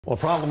Well,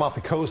 the problem off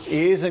the coast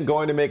isn't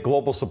going to make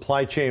global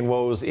supply chain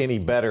woes any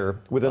better.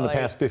 Within the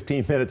past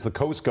 15 minutes, the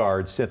Coast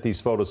Guard sent these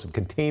photos of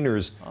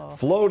containers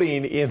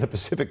floating in the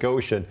Pacific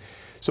Ocean.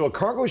 So a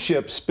cargo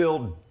ship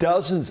spilled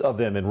dozens of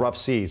them in rough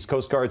seas.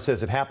 Coast Guard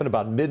says it happened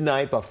about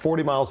midnight, about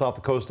 40 miles off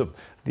the coast of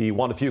the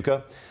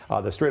Fuca,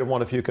 the Strait of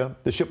Juan.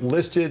 The ship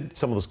listed,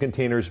 some of those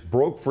containers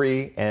broke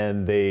free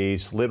and they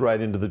slid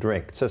right into the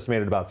drink. It's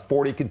estimated about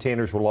 40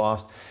 containers were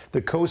lost.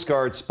 The Coast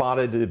Guard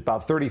spotted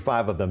about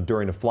 35 of them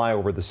during a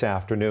flyover this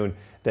afternoon.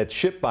 That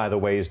ship, by the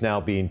way, is now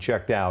being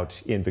checked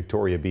out in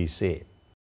Victoria, BC.